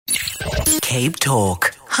Cape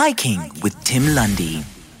Talk, hiking with Tim Lundy.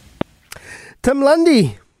 Tim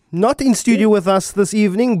Lundy, not in studio with us this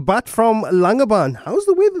evening, but from Langebaan. How's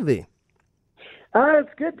the weather there? It's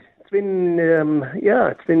good. It's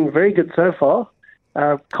been very good so far.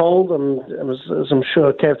 Cold, as I'm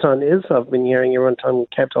sure Cape Town is. I've been hearing everyone telling me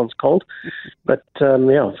Cape Town's cold, but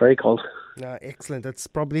very cold. Excellent. It's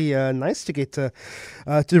probably nice to get to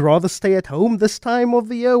rather stay at home this time of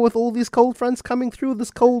the year with all these cold fronts coming through, this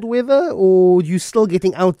cold weather, or you still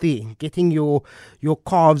getting out there, getting your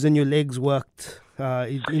calves and your legs worked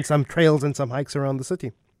in some trails and some hikes around the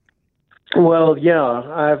city? Well, yeah,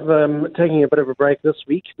 I've taking a bit of a break this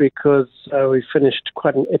week because we finished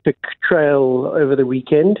quite an epic trail over the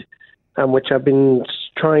weekend, which I've been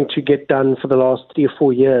trying to get done for the last 3 or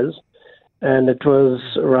 4 years. And it was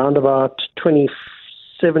around about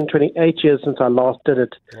 27, 28 years since I last did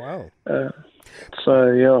it. Wow.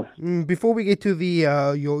 Before we get to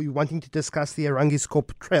the you're wanting to discuss the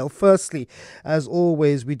Arangiskop Trail, firstly, as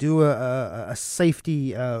always, we do a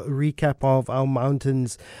safety recap of our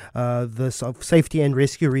mountains, safety and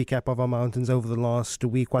rescue recap of our mountains over the last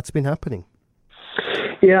week. What's been happening?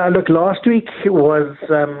 Yeah, look, last week was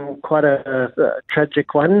quite a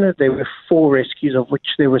tragic one. There were 4 rescues, of which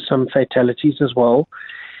there were some fatalities as well.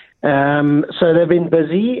 So they've been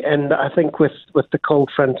busy, and I think with the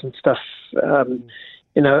cold front and stuff,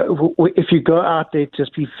 if you go out there,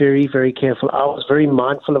 just be very, very careful. I was very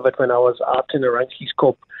mindful of it when I was out in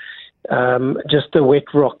Arangiskop. Just the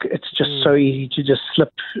wet rock, it's just so easy to just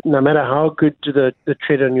slip, no matter how good the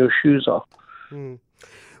tread on your shoes are.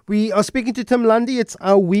 We are speaking to Tim Lundy. It's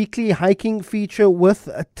our weekly hiking feature with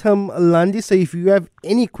Tim Lundy. So if you have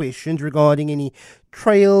any questions regarding any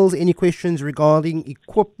trails, any questions regarding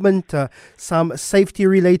equipment, some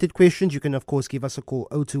safety-related questions, you can, of course, give us a call,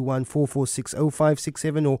 021 446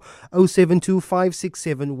 0567 or 072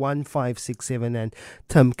 567 1567, and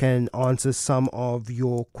Tim can answer some of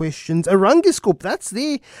your questions. Arangiskop, that's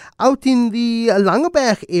there out in the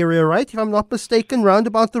Langeberg area, right? If I'm not mistaken, round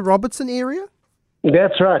about the Robertson area?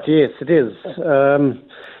 That's right. Yes, it is, and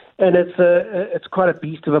it's quite a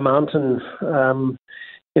beast of a mountain.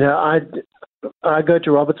 I go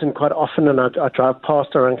to Robertson quite often, and I drive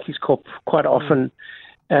past Arangiskop quite often,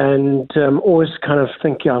 and always kind of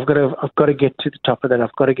think, I've got to get to the top of that.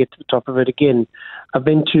 I've got to get to the top of it again. I've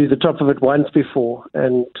been to the top of it once before,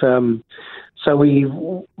 and so we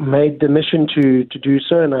made the mission to do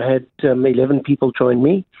so, and I had 11 people join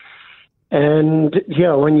me. And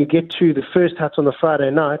when you get to the first hut on the Friday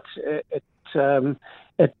night, it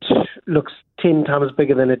looks 10 times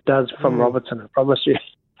bigger than it does from Robertson, I promise you.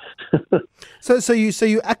 So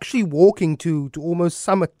you're actually walking to almost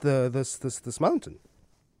summit this mountain?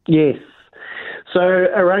 Yes. So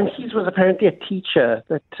Arangis was apparently a teacher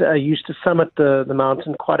that used to summit the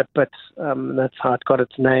mountain quite a bit. That's how it got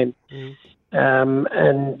its name.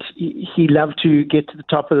 And he loved to get to the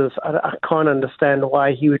top of this. I can't understand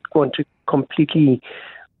why he would want to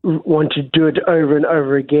do it over and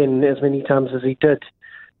over again as many times as he did.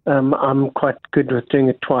 I'm quite good with doing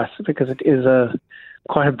it twice because it is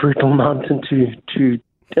quite a brutal mountain to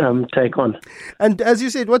take on. And as you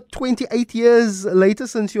said, 28 years later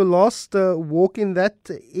since your last walk in that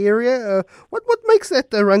area, what makes that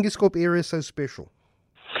Arangiskop area so special?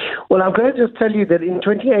 Well, I'm going to just tell you that in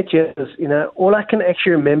 28 years, all I can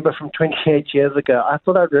actually remember from 28 years ago, I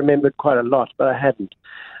thought I'd remembered quite a lot, but I hadn't.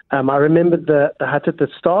 I remembered the hut at the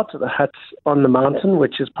start, the hut on the mountain,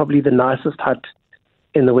 which is probably the nicest hut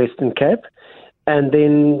in the Western Cape, and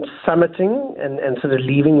then summiting and sort of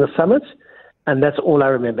leaving the summit, and that's all I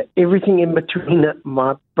remember. Everything in between,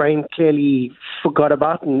 my brain clearly forgot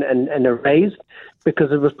about and erased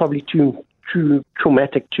because it was probably too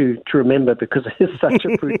traumatic to remember because it is such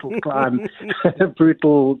a brutal climb, a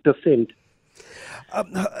brutal descent.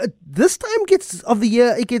 This time of the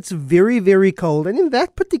year, it gets very, very cold, and in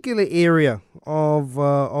that particular area of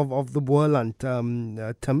the Boerland,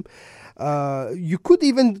 Tim, you could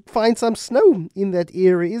even find some snow in that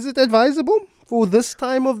area. Is it advisable for this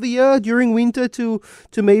time of the year during winter to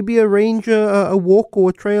maybe arrange a walk or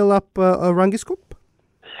a trail up Arangiskop?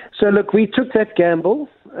 So look, we took that gamble,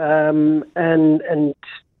 and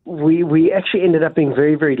we actually ended up being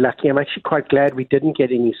very, very lucky. I'm actually quite glad we didn't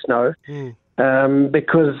get any snow,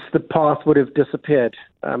 because the path would have disappeared,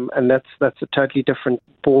 and that's a totally different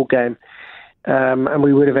ball game, and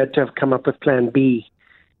we would have had to have come up with Plan B.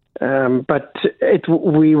 But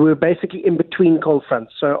we were basically in between cold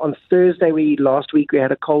fronts. So on Thursday last week we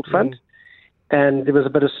had a cold front, and there was a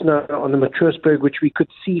bit of snow on the Matroosberg, which we could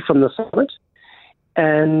see from the summit.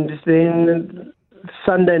 And then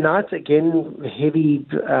Sunday night, again, heavy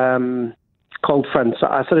cold front. So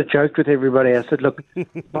I sort of joked with everybody. I said, look,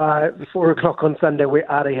 by 4 o'clock on Sunday, we're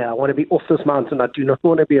out of here. I want to be off this mountain. I do not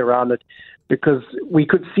want to be around it, because we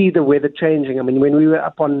could see the weather changing. I mean, when we were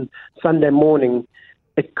up on Sunday morning,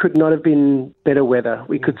 it could not have been better weather.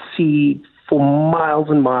 We could see for miles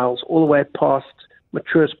and miles, all the way past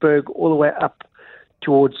Matroosburg, all the way up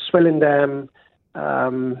towards Swellendam.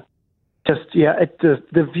 The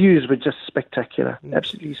views were just spectacular,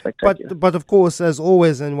 absolutely spectacular. But of course, as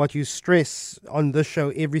always, and what you stress on this show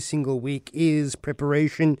every single week is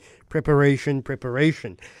preparation.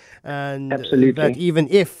 And absolutely. That even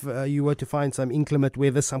if you were to find some inclement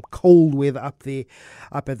weather, some cold weather up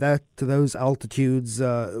at those altitudes,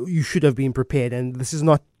 you should have been prepared. And this is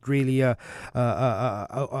not really a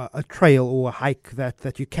trail or a hike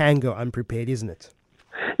that you can go unprepared, isn't it?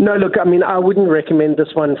 No, look, I mean, I wouldn't recommend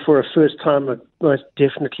this one for a first time. Most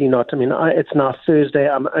definitely not. I mean, it's now Thursday.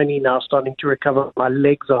 I'm only now starting to recover. My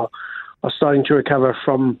legs are starting to recover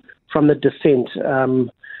from the descent.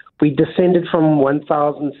 We descended from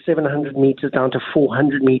 1,700 meters down to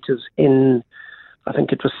 400 meters in, I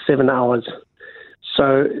think it was 7 hours.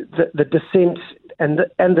 So the descent and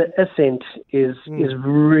the ascent is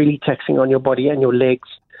really taxing on your body and your legs.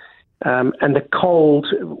 And the cold,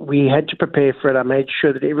 we had to prepare for it. I made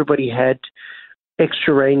sure that everybody had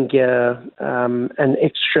extra rain gear and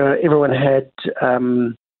everyone had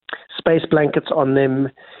space blankets on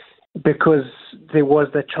them, because there was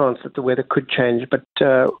that chance that the weather could change. But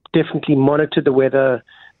definitely monitored the weather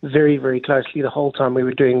very, very closely the whole time we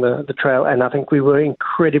were doing the trail. And I think we were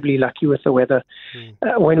incredibly lucky with the weather.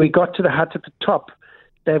 When we got to the hut at the top,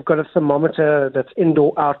 they've got a thermometer that's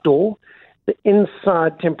indoor-outdoor. The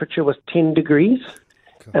inside temperature was 10 degrees,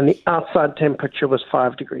 and the outside temperature was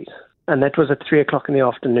 5 degrees. And that was at 3 o'clock in the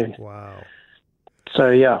afternoon. Wow. So,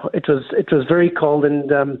 yeah, it was very cold.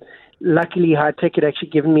 And luckily, High Tech had actually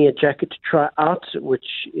given me a jacket to try out,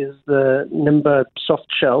 which is the Nimba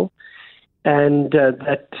soft shell. And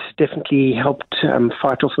that definitely helped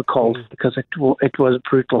fight off the cold, because it was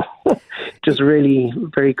brutal. It was really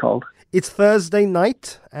very cold. It's Thursday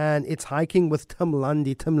night, and it's Hiking with Tim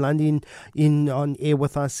Lundy. Tim Lundy in on air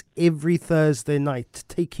with us every Thursday night,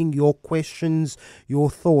 taking your questions, your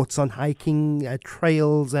thoughts on hiking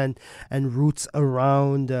trails and routes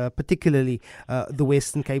around, particularly the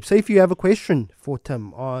Western Cape. So if you have a question for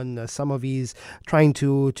Tim on some of his, trying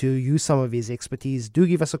to use some of his expertise, do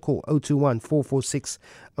give us a call, 021-446-0567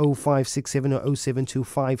 or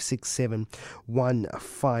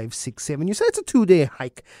 072-567-1567. You say it's a 2-day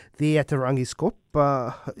hike there at Rangiskop.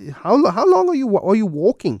 How long are you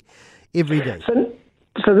walking every day? So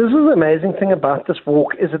this is the amazing thing about this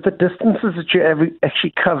walk, is that the distances that you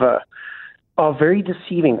actually cover are very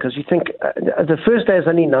deceiving, because you think the first day is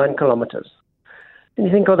only 9 kilometers. And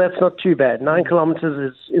you think, oh, that's not too bad. 9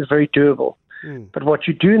 kilometers is very doable. But what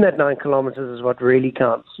you do in that 9 kilometers is what really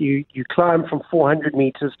counts. You climb from 400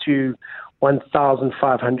 meters to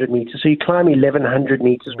 1,500 meters. So you climb 1,100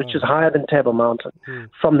 meters, which is higher than Table Mountain,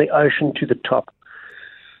 from the ocean to the top.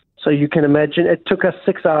 So you can imagine it took us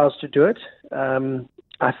 6 hours to do it.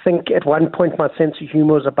 I think at one point my sense of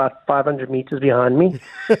humor was about 500 meters behind me.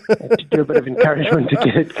 I had to do a bit of encouragement to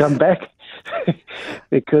get it to come back,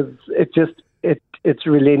 because it's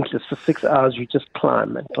relentless. For 6 hours, you just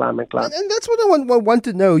climb and climb and climb. And that's what I want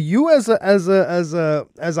to know. You as a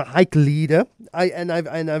hike leader,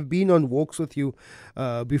 I've been on walks with you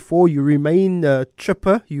before. You remain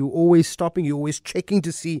chipper. You always stopping. You always checking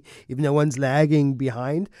to see if no one's lagging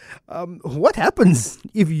behind. What happens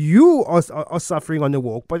if you are suffering on the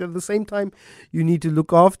walk, but at the same time you need to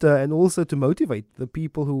look after and also to motivate the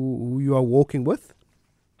people who you are walking with?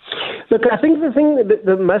 Look, I think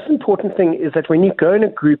the most important thing is that when you go in a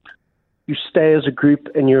group, you stay as a group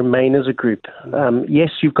and you remain as a group.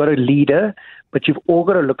 Yes, you've got a leader, but you've all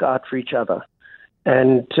got to look out for each other.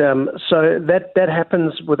 And so that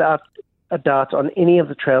happens without a doubt on any of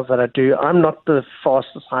the trails that I do. I'm not the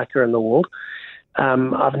fastest hiker in the world.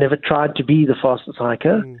 I've never tried to be the fastest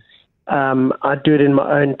hiker. I do it in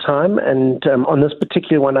my own time. And on this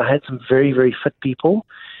particular one, I had some very, very fit people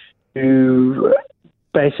who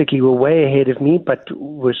basically were way ahead of me, but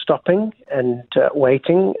were stopping and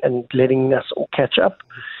waiting and letting us all catch up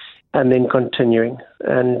and then continuing.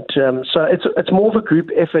 And so it's more of a group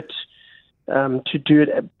effort to do it.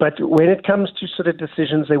 But when it comes to sort of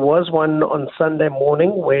decisions, there was one on Sunday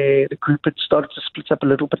morning where the group had started to split up a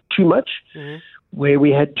little bit too much, where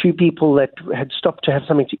we had 2 people that had stopped to have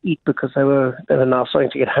something to eat because they were now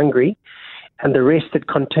starting to get hungry, and the rest had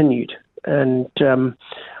continued. And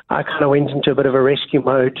I kind of went into a bit of a rescue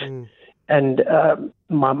mode And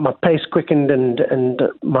my pace quickened, and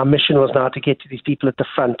my mission was now to get to these people at the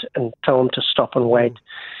front and tell them to stop and wait.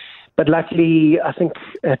 But luckily, I think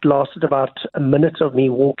it lasted about a minute of me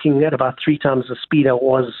walking at about 3 times the speed I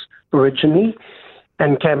was originally,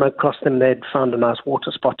 and came across them. They'd found a nice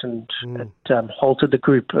water spot and halted the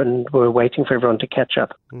group and were waiting for everyone to catch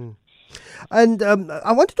up. And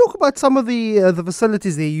I want to talk about some of the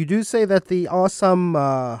facilities there. You do say that there are some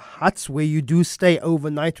huts where you do stay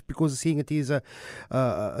overnight, because seeing it is a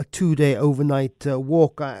 2-day overnight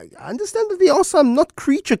walk. I understand that there are some, not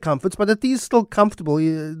creature comforts, but it is still comfortable.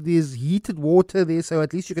 There's heated water there, so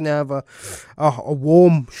at least you can have a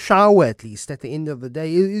warm shower at least at the end of the day.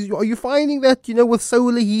 Are you finding that, with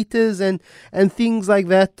solar heaters and things like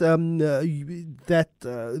that,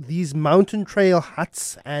 these mountain trail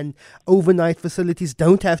huts and overnight facilities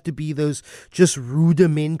don't have to be those just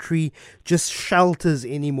rudimentary, just shelters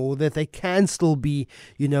anymore, that they can still be,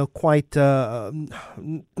 quite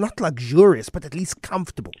not luxurious, but at least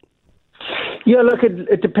comfortable? Yeah, look,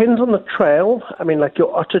 it depends on the trail. I mean, like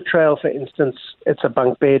your Otter Trail, for instance, it's a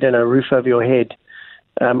bunk bed and a roof over your head.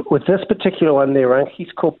 With this particular one there,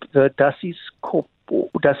 the Dussie's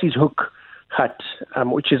Hook hut,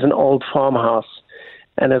 which is an old farmhouse,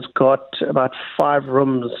 and it's got about 5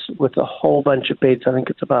 rooms with a whole bunch of beds. I think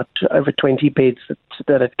it's about over 20 beds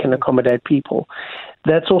that it can accommodate people.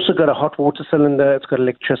 That's also got a hot water cylinder. It's got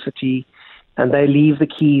electricity, and they leave the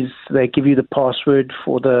keys. They give you the password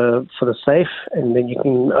for the safe, and then you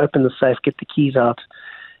can open the safe, get the keys out,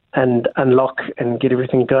 and unlock and get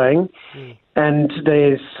everything going. And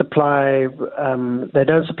they supply. They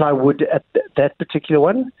don't supply wood at that particular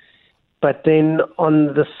one. But then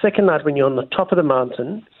on the second night, when you're on the top of the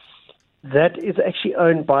mountain, that is actually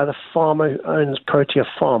owned by the farmer who owns Protea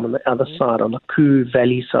Farm on the other side, on the Koo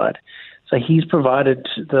Valley side. So he's provided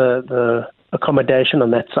the accommodation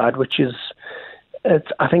on that side, which is,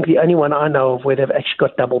 I think, the only one I know of where they've actually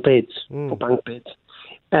got double beds or bunk beds.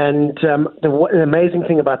 And the amazing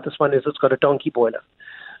thing about this one is it's got a donkey boiler.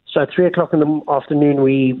 So at 3 o'clock in the afternoon,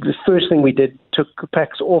 the first thing we did, took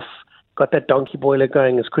packs off, got that donkey boiler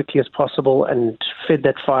going as quickly as possible and fed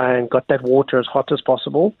that fire and got that water as hot as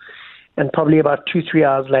possible. And probably about 2-3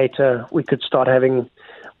 hours later, we could start having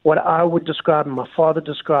what I would describe and my father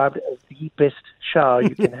described as the best shower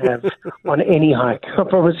you can have on any hike. I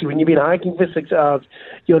promise you, when you've been hiking for 6 hours,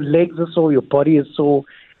 your legs are sore, your body is sore,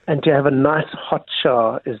 and to have a nice hot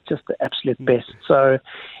shower is just the absolute best. So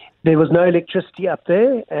there was no electricity up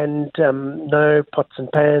there and no pots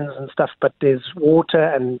and pans and stuff, but there's water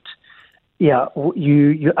and yeah,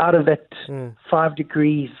 you're out of that 5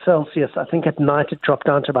 degrees Celsius. I think at night it dropped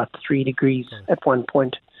down to about 3 degrees at one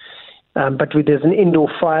point. But there's an indoor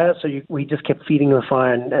fire, so we just kept feeding the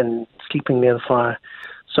fire and sleeping near the fire.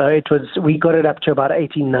 So we got it up to about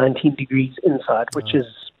 18, 19 degrees inside, which is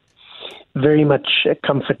very much a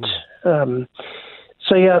comfort.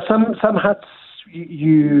 So yeah, some huts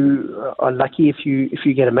you are lucky if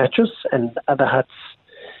you get a mattress, and other huts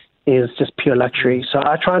is just pure luxury. So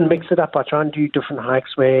I try and mix it up. I try and do different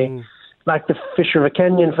hikes where, like the Fish River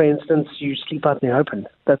Canyon, for instance, you sleep out in the open.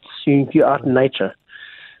 That's you're out in nature.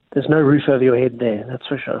 There's no roof over your head there, that's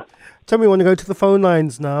for sure. Tell me, we want to go to the phone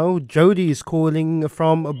lines now. Jody is calling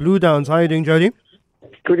from Blue Downs. How are you doing, Jody?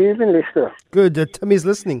 Good evening, Lester. Good. Timmy's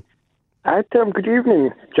listening. Hi, Tim. Good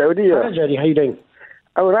evening. Jody. Hi, Jody. How are you doing?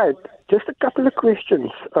 All right. Just a couple of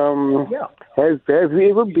questions. Yeah. Have you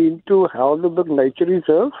ever been to Helderberg Nature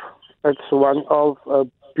Reserve? It's one of a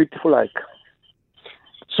beautiful hike.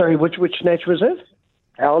 Sorry, which nature reserve?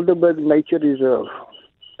 Helderberg Nature Reserve.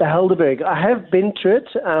 The Helderberg. I have been to it,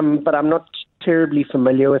 but I'm not terribly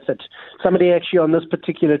familiar with it. Somebody actually on this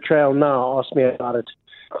particular trail now asked me about it.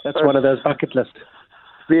 That's one of those bucket lists.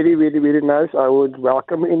 Very, very, very nice. I would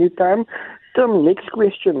welcome anytime. Tim, next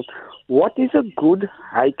question. What is a good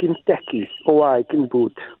hiking tacky or hiking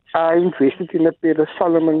boot? I invested in a pair of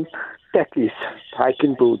Solomon tackies,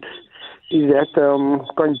 hiking boots. Is that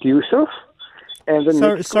conducive?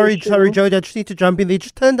 And sorry, Jody, I just need to jump in there.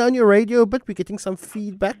 Just turn down your radio a bit. We're getting some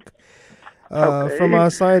feedback from our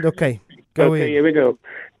side. Okay, go ahead. Okay, here we go.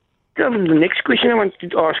 The next question I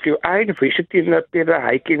wanted to ask you, I invested in a pair of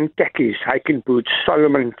hiking tackies, hiking boots,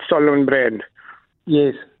 Solomon brand.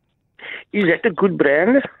 Yes. Is that a good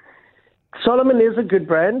brand? Solomon is a good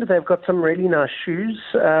brand. They've got some really nice shoes.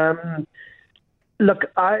 Look,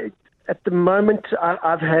 at the moment,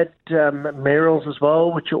 I've had Merrells as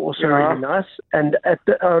well, which are also really nice. And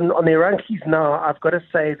on the Rankis now, I've got to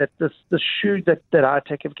say that the shoe that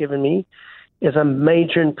iTech have given me is a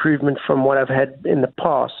major improvement from what I've had in the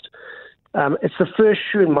past. It's the first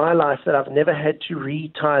shoe in my life that I've never had to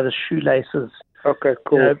retie the shoelaces Okay,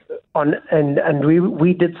 cool. And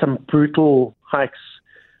we did some brutal hikes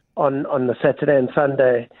on the Saturday and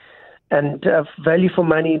Sunday, and value for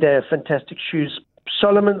money. They're fantastic shoes.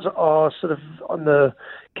 Solomons are sort of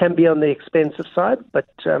can be on the expensive side, but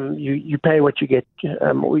you pay what you get.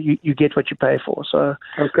 You get what you pay for. So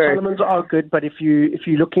Solomons are good, but if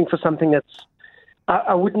you're looking for something that's,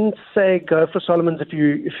 I wouldn't say go for Solomons if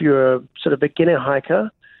you're a sort of beginner hiker.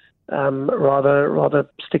 Rather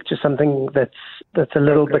stick to something that's a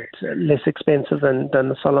little bit less expensive than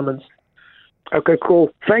the Solomons. Okay,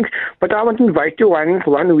 cool. Thanks. But I want to invite you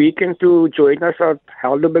one weekend to join us at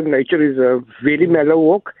Helderberg Nature. Is a very mellow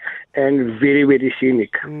walk and very, very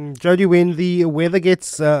scenic. Jody, when the weather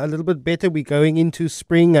gets a little bit better, we're going into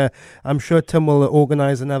spring. I'm sure Tim will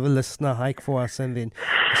organize another listener hike for us, and then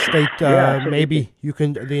maybe you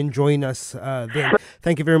can then join us then.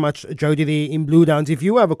 Thank you very much, Jody, there in Blue Downs. If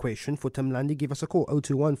you have a question for Tim Lundy, give us a call,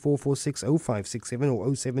 021 446 0567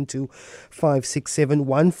 or 072 567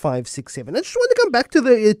 1567. I just want to come back to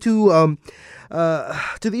the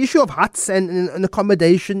issue of huts and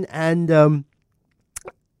accommodation, and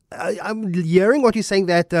I'm hearing what you're saying,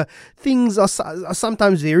 that things are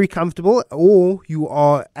sometimes very comfortable, or you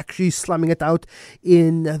are actually slumming it out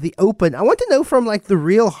in the open. I want to know from like the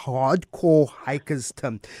real hardcore hikers,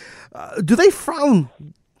 Tim, do they frown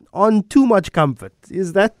on too much comfort?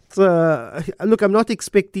 Is that look, I'm not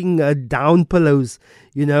expecting down pillows,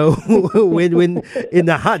 when in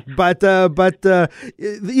the hut, but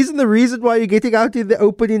isn't the reason why you're getting out in the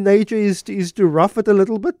open in nature is to rough it a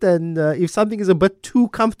little bit? And if something is a bit too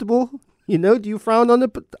comfortable, do you frown on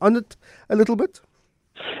it a little bit?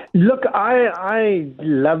 Look, I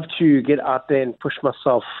love to get out there and push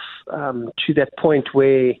myself to that point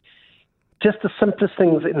where just the simplest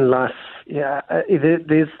things in life.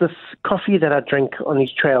 There's this coffee that I drink on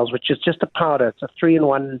these trails, which is just a powder. It's a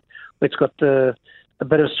 3-in-1. It's got a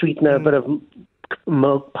bit of sweetener, a bit of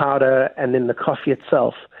milk powder, and then the coffee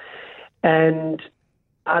itself. And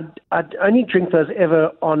I'd only drink those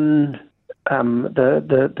ever on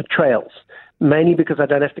the trails, mainly because I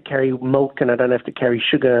don't have to carry milk and I don't have to carry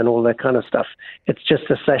sugar and all that kind of stuff. It's just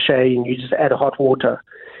a sachet, and you just add hot water.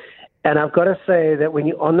 And I've got to say that when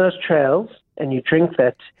you're on those trails and you drink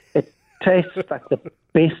that, it tastes like the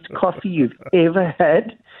best coffee you've ever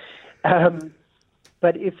had.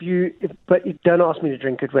 But don't ask me to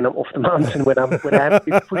drink it when I'm off the mountain, when I have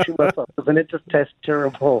to be pushing myself, because then it just tastes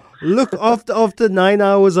terrible. Look, after 9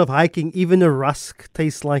 hours of hiking, even a rusk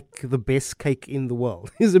tastes like the best cake in the world.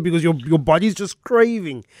 Is it because your body's just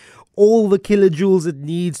craving all the kilojoules it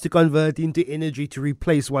needs to convert into energy to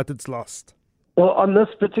replace what it's lost? Well, on this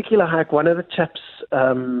particular hike, one of the chaps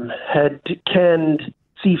had canned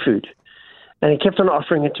seafood, and he kept on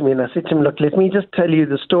offering it to me. And I said to him, look, let me just tell you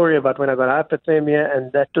the story about when I got hypothermia, and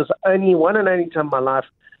that was only one and only time in my life,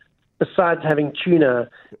 besides having tuna,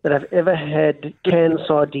 that I've ever had canned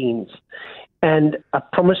sardines. And I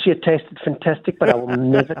promise you it tasted fantastic, but I will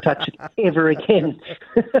never touch it ever again.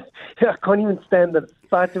 I can't even stand the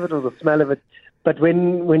sight of it or the smell of it. But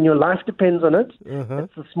when your life depends on it,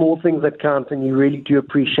 it's the small things that count, and you really do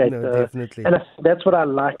appreciate definitely. And that's what I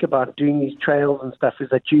like about doing these trails and stuff, is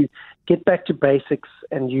that you get back to basics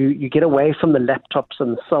and you get away from the laptops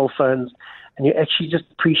and the cell phones, and you actually just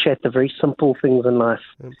appreciate the very simple things in life,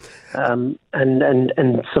 and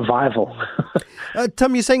survival.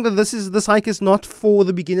 Tom, you're saying that this hike is not for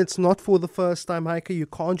the beginner, it's not for the first-time hiker. You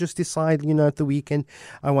can't just decide, at the weekend,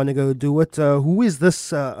 I want to go do it. Who is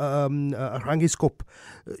this Rangiskop,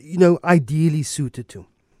 ideally suited to?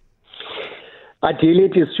 Ideally,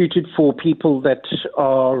 it is suited for people that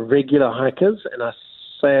are regular hikers, and I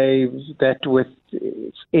say that with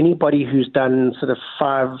anybody who's done sort of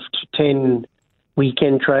 5 to 10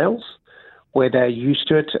 weekend trails, where they're used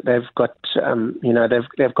to it. They've got,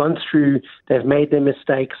 they've gone through, they've made their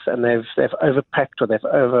mistakes, and they've overpacked, or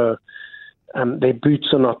their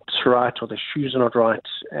boots are not right, or their shoes are not right,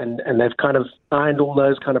 and they've kind of ironed all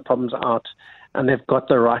those kind of problems out, and they've got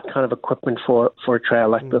the right kind of equipment for a trail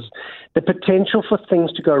like this. The potential for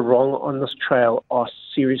things to go wrong on this trail are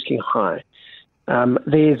seriously high.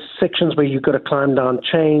 There's sections where you've got to climb down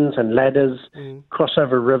chains and ladders, cross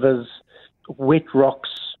over rivers, wet rocks,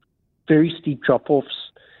 very steep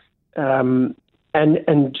drop-offs, and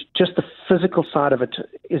just the physical side of it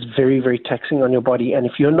is very, very taxing on your body. And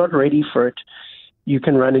if you're not ready for it, you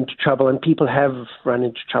can run into trouble. And people have run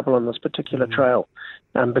into trouble on this particular trail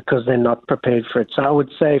because they're not prepared for it. So I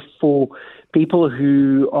would say for people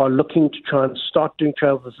who are looking to try and start doing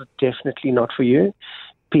trails, this is definitely not for you.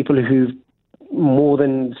 People who more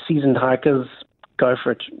than seasoned hikers, go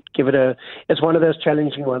for it. It's one of those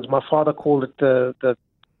challenging ones. My father called it the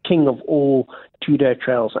king of all 2-day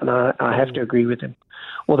trails, and I have to agree with him.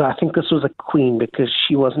 Although I think this was a queen because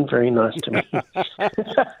she wasn't very nice to me.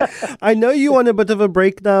 I know you're on a bit of a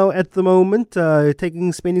break now at the moment,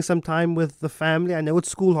 spending some time with the family. I know it's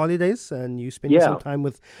school holidays and you're spending some time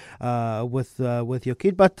with your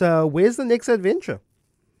kid. But where's the next adventure?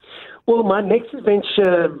 Well, my next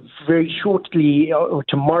adventure very shortly, or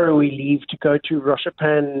tomorrow, we leave to go to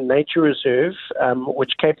Roshapan Nature Reserve,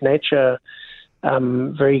 which Cape Nature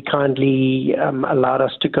very kindly allowed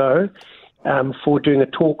us to go. For doing a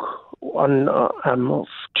talk on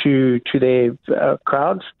to their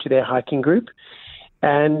crowd, to their hiking group,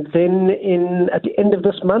 and then at the end of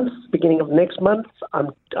this month, beginning of next month,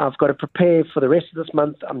 I've got to prepare for the rest of this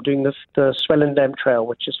month. I'm doing the Swellendam Trail,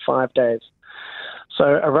 which is 5 days. So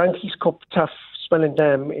Arankies Tough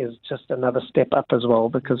Swellendam is just another step up as well,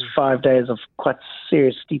 because 5 days of quite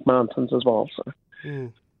serious steep mountains as well. So.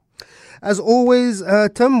 As always,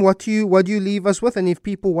 Tim, what do you leave us with? And if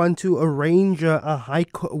people want to arrange a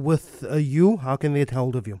hike with you, how can they get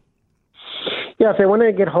hold of you? Yeah, if they want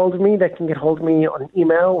to get hold of me, they can get hold of me on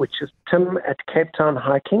email, which is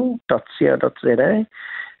tim@capetownhiking.co.za,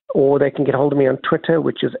 or they can get hold of me on Twitter,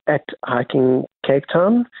 which is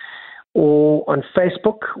 @hikingcapetown, or on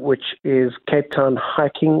Facebook, which is Cape Town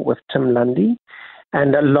Hiking with Tim Lundy.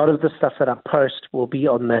 And a lot of the stuff that I post will be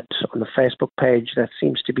on the Facebook page. That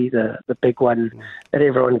seems to be the big one that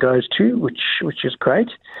everyone goes to, which is great.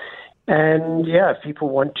 And yeah, if people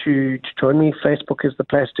want to join me, Facebook is the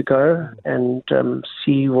place to go and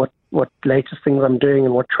see what latest things I'm doing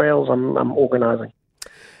and what trails I'm organizing.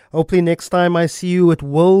 Hopefully next time I see you, it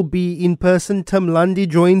will be in person. Tim Lundy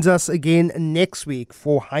joins us again next week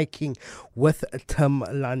for Hiking with Tim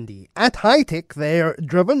Lundy. At Hitech, they're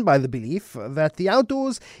driven by the belief that the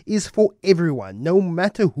outdoors is for everyone, no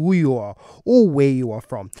matter who you are or where you are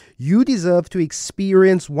from. You deserve to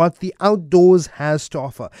experience what the outdoors has to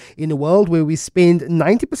offer. In a world where we spend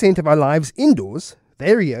 90% of our lives indoors,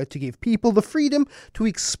 they're here to give people the freedom to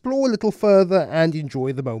explore a little further and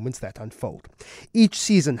enjoy the moments that unfold. Each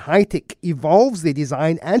season, Hitech evolves their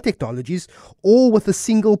design and technologies, all with a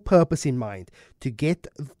single purpose in mind: to get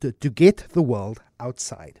the world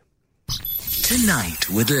outside. Tonight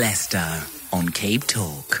with Lester on Cape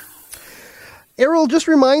Talk. Errol just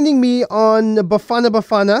reminding me on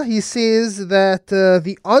Bafana. He says that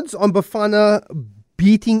the odds on Bafana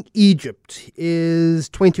beating Egypt is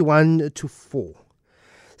 21-4.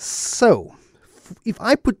 So, if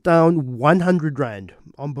I put down 100 Rand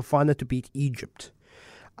on Bafana to beat Egypt,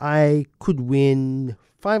 I could win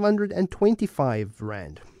 525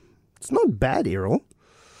 Rand. It's not bad, Errol.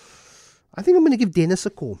 I think I'm going to give Dennis a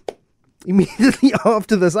call immediately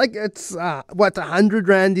after this. Like, it's 100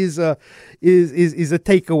 Rand is a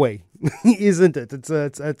takeaway, isn't it?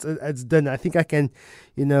 It's done. I think I can,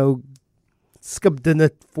 skip dinner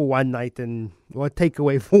for one night or take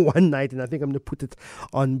away for one night, and I think I'm going to put it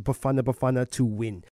on Bafana to win.